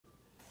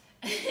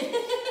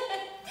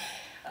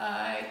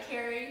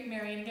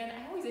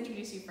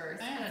introduce you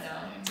first. I don't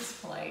know,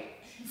 just polite.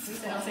 At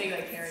least I don't say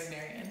like Kerri,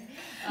 Marian.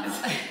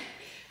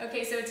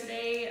 Okay, so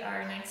today,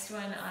 our next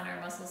one on our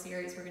muscle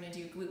series, we're gonna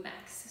do glute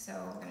max. So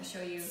we're gonna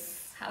show you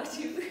how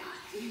to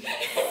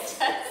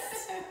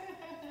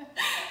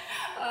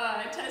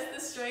test the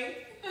strength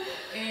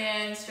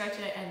and stretch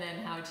it, and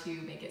then how to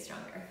make it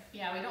stronger.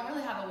 Yeah, we don't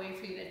really have a way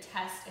for you to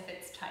test if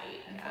it's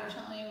tight.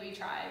 Unfortunately, we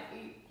tried.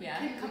 We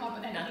couldn't come up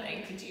with anything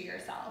you could do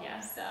yourself. Yeah.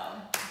 So,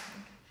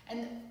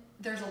 and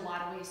there's a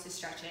lot of ways to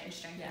stretch it and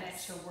strengthen it,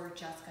 so we're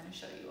just going to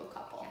show you a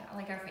couple. Yeah,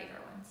 like our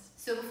favorite ones.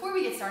 So before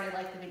we get started,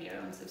 like the video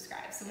and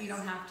subscribe so we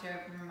don't have to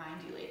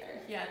remind you later.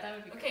 Yeah, that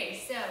would be great.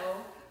 Okay, so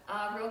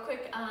real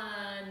quick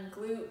on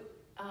glute,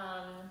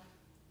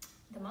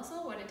 the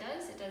muscle, what it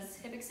does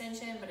hip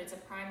extension, but it's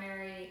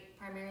primarily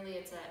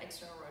it's an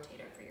external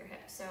rotator for your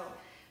hip. So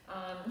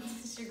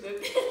this is your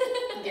glute.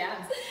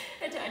 Yeah.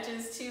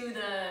 Attaches to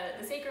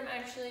the sacrum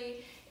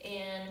actually,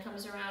 and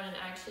comes around and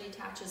actually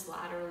attaches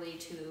laterally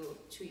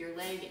to your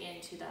leg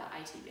and to the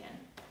IT band.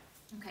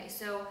 Okay,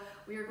 so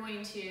we are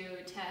going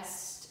to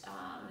test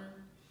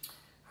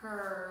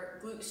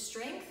her glute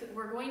strength.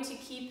 We're going to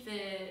keep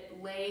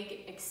the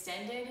leg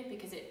extended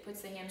because it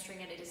puts the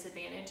hamstring at a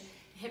disadvantage.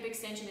 Hip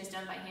extension is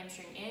done by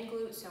hamstring and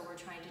glute, so we're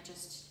trying to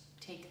just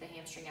take the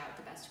hamstring out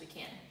the best we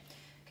can.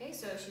 Okay,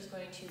 so she's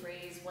going to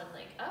raise one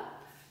leg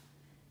up.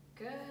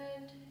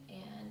 Good.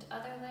 And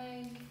other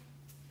leg.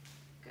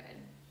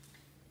 Good.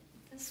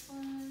 This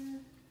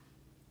one.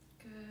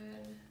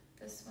 Good.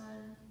 This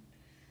one.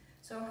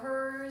 So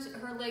her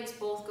legs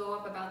both go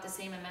up about the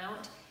same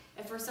amount.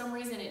 If for some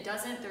reason it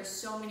doesn't, there's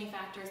so many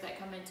factors that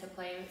come into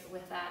play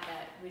with that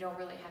we don't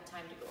really have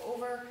time to go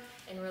over,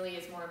 and really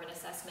is more of an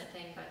assessment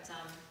thing, but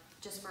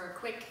just for a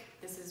quick,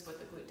 this is what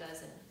the glute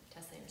does and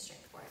testing the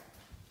strength for it.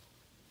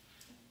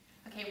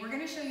 Okay, we're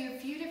going to show you a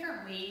few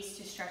different ways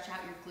to stretch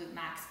out your glute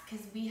max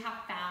because we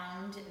have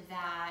found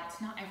that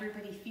not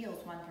everybody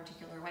feels one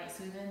particular way.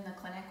 So even in the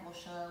clinic, we'll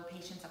show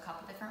patients a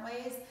couple different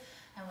ways,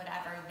 and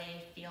whatever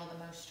they feel the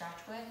most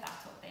stretch with,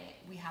 that's what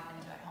we have them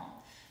do at home.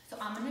 So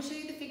I'm going to show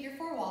you the figure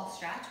 4 wall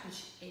stretch,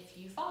 which if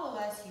you follow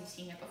us, you've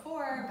seen it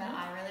before, but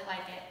I really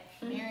like it.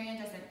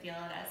 Marian doesn't feel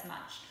it as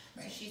much.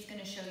 So she's going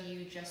to show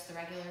you just the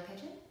regular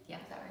pigeon. Yeah.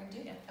 Is that what we're going to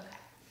do? Yeah. Okay.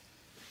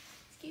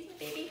 Excuse me,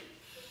 baby.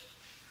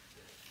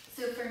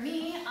 So for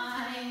me,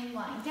 I'm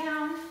lying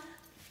down.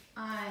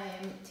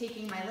 I'm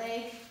taking my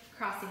leg,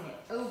 crossing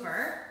it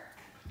over,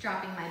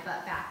 dropping my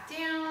butt back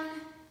down,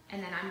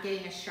 and then I'm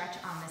getting a stretch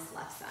on this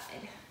left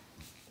side.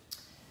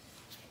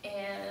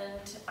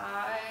 And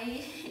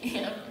I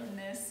am in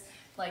this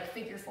like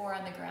figure 4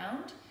 on the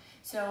ground.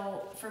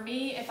 So for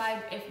me, if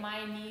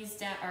my knees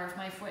down, or if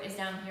my foot is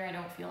down here, I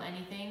don't feel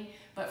anything.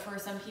 But for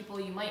some people,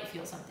 you might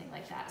feel something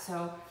like that.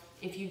 So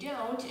if you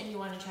don't, and you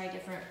want to try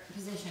different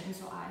positions,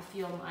 so I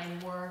feel mine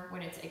more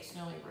when it's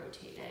externally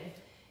rotated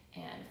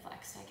and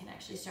flexed. I can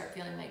actually start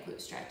feeling my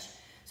glute stretch.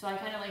 So I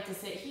kind of like to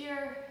sit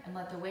here and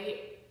let the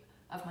weight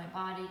of my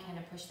body kind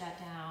of push that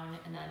down,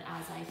 and then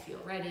as I feel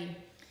ready,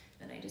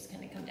 then I just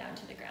kind of come down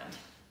to the ground.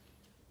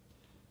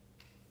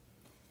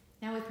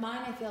 Now with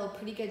mine, I feel a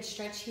pretty good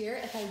stretch here.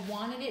 If I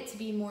wanted it to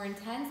be more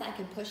intense, I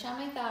could push on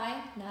my thigh,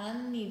 not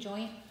on the knee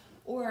joint,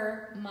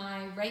 or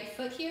my right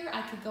foot here,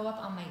 I could go up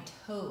on my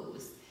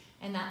toes,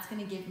 and that's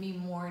gonna give me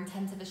more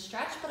intense of a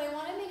stretch, but I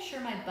wanna make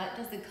sure my butt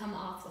doesn't come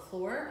off the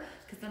floor,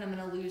 because then I'm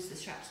gonna lose the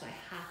stretch, so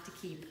I have to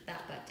keep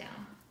that butt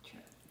down. Sure.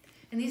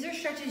 And these are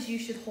stretches you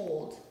should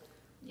hold.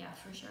 Yeah,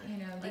 for sure. You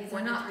know, like these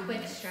are not quick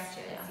minutes.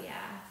 stretches,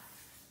 yeah.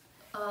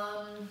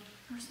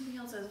 Or something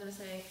else I was gonna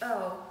say.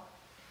 Oh,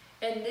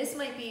 and this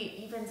might be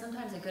even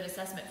sometimes a good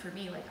assessment for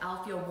me. Like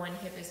I'll feel one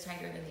hip is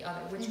tighter than the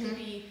other, which could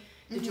be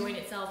the joint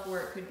itself, or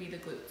it could be the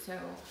glute. So,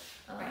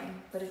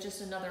 but it's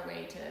just another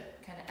way to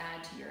kind of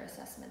add to your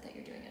assessment that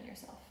you're doing on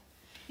yourself.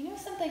 You know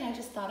something I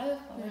just thought of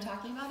when we were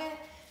Talking about it,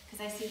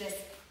 because I see this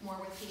more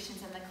with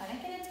patients in the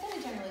clinic, and it's going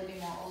to generally be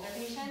more older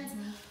patients.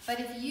 But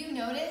if you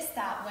notice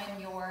that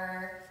when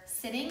you're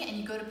sitting and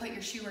you go to put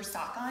your shoe or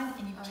sock on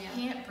and you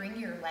can't bring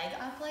your leg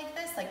up like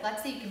this, like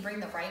let's say you can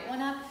bring the right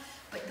one up,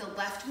 but the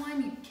left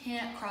one, you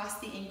can't cross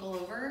the ankle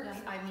over. Yeah.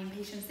 I mean,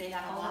 patients say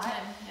that a lot.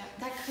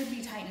 That could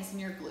be tightness in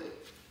your glute.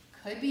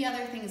 Could be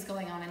other things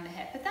going on in the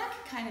hip, but that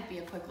could kind of be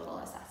a quick little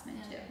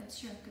assessment too. That's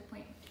true, good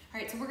point. All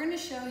right, so we're gonna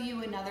show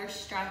you another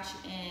stretch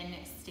in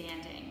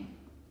standing.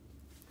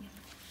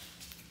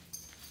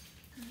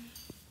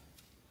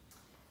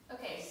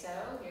 Okay, so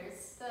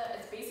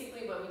it's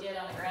basically what we did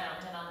on the ground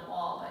and on the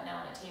wall, but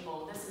now on a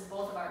table. This is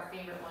both of our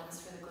favorite ones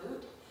for the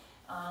glute.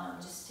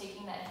 Just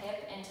taking that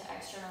hip into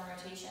external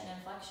rotation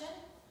and flexion.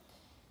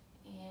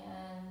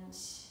 And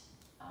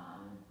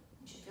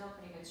you should feel a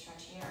pretty good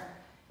stretch here.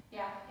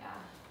 Yeah.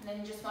 And then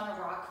you just want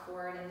to rock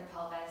forward in the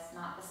pelvis,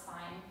 not the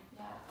spine.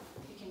 Yeah.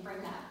 You can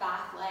bring that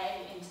back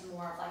leg into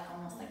more of like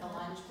almost like a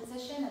lunge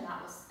position, and that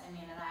was, and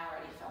I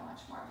already feel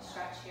much more of a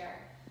stretch here.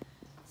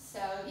 So,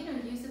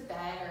 use a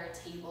bed or a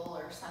table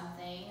or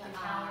something. The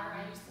counter,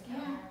 I use the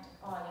counter.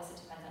 Oh, I guess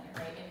it depends on your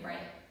height and your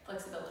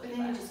flexibility. But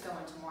then you just go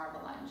into more of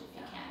a lunge if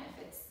you can,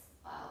 if it's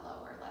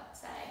lower, let's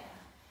say.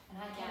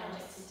 And I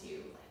like to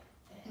do like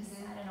this.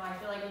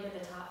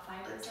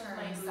 fibers of turn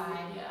my glute.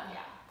 side. Yeah.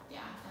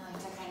 Yeah. I like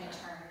to kind of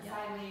turn Yeah.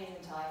 sideways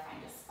until I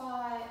find a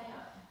spot,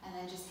 Yeah. and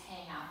then just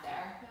hang out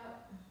there.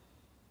 Yep.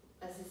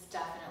 This is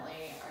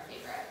definitely our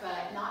favorite,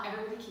 but not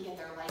everybody can get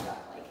their leg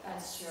up like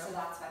That's this. true. So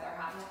that's why there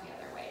have to be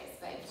other ways.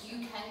 But if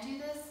you can do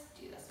this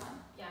one.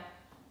 Yeah.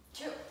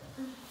 True.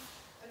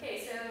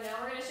 Okay, so now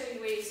we're going to show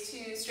you ways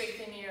to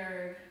strengthen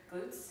your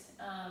glutes.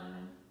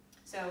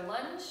 So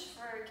lunge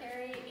for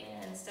Kerri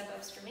and step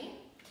ups for me.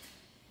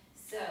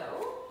 So,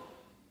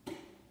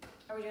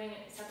 are we doing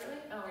it separately?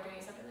 Oh, we're doing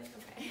it separately?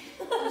 Okay.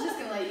 I'm just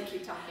gonna let you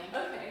keep talking.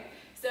 Okay,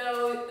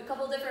 so a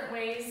couple different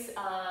ways,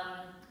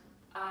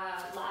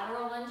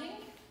 lateral lunging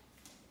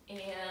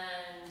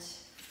and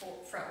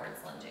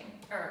frontwards lunging,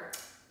 or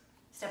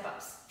step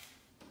ups.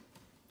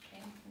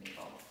 Okay, maybe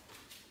both.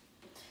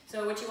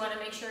 So what you want to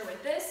make sure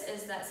with this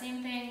is that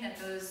same thing,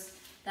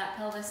 that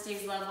pelvis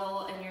stays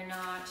level and you're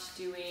not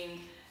doing,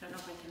 I don't know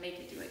if I can make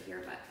it do it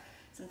here, but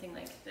something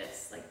like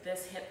this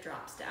hip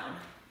drops down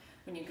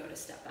when you go to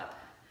step up.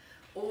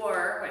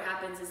 Or what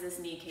happens is this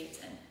knee caves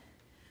in,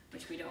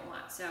 which we don't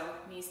want. So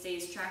knee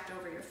stays tracked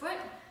over your foot,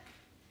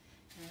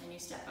 and then you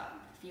step up.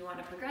 If you want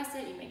to progress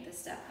it, you make the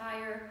step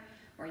higher,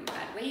 or you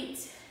add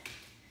weight.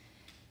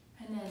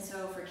 And then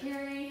so for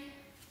Kerri,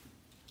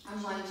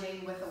 I'm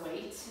lunging with a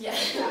weight. Yeah.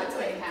 About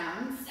 20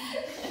 pounds.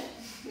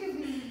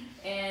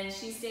 And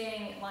she's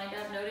staying lined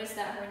up. Notice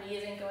that her knee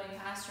isn't going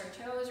past her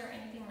toes or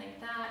anything like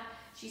that.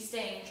 She's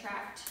staying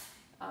tracked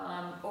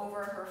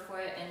over her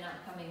foot and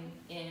not coming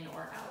in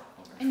or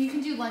out. And you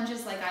can do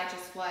lunges like I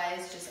just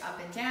was, just up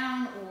and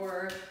down,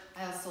 or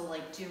I also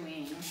like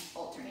doing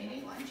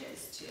alternating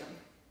lunges too.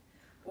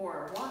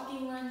 Or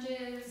walking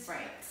lunges.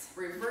 Right.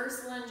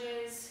 Reverse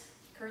lunges.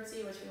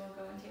 Curtsy, which we won't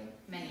go into.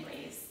 Many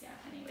ways. Yeah,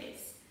 many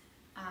ways.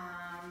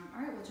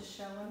 All right, we'll just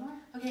show one more.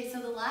 Okay, so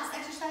the last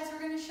exercise we're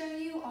going to show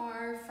you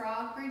are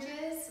frog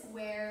bridges,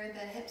 where the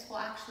hips will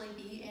actually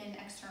be in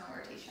external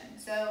rotation.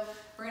 So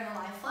we're going to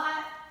lie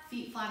flat,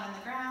 feet flat on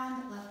the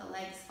ground, let the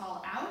legs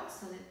fall out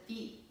so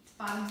the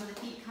bottoms of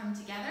the feet come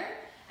together,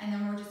 and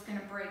then we're just going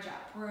to bridge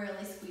up,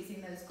 really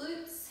squeezing those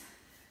glutes.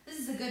 This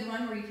is a good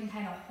one where you can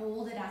kind of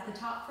hold it at the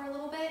top for a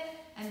little bit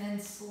and then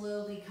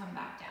slowly come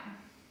back down.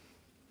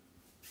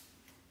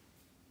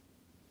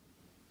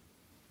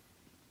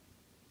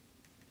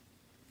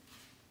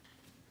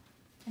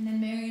 And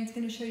then Marian's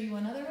going to show you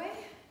another way.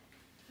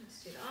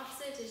 Let's do the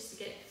opposite just to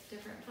get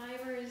different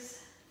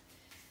fibers,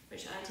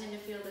 which I tend to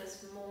feel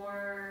this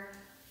more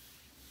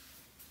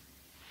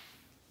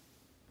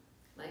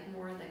like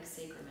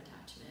sacrum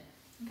attachment.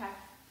 Okay.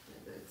 For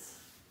the glutes.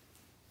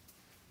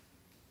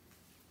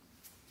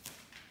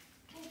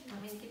 Okay,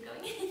 want me to keep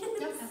going?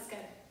 Yep, that's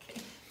good.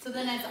 Okay. So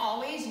then as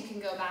always, you can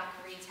go back,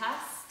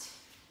 retest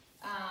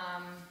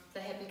the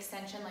hip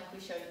extension like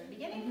we showed in the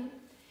beginning.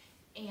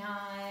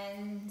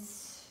 And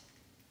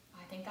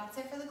I think that's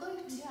it for the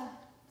glutes.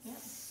 Yeah.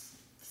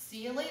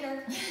 See you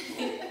later.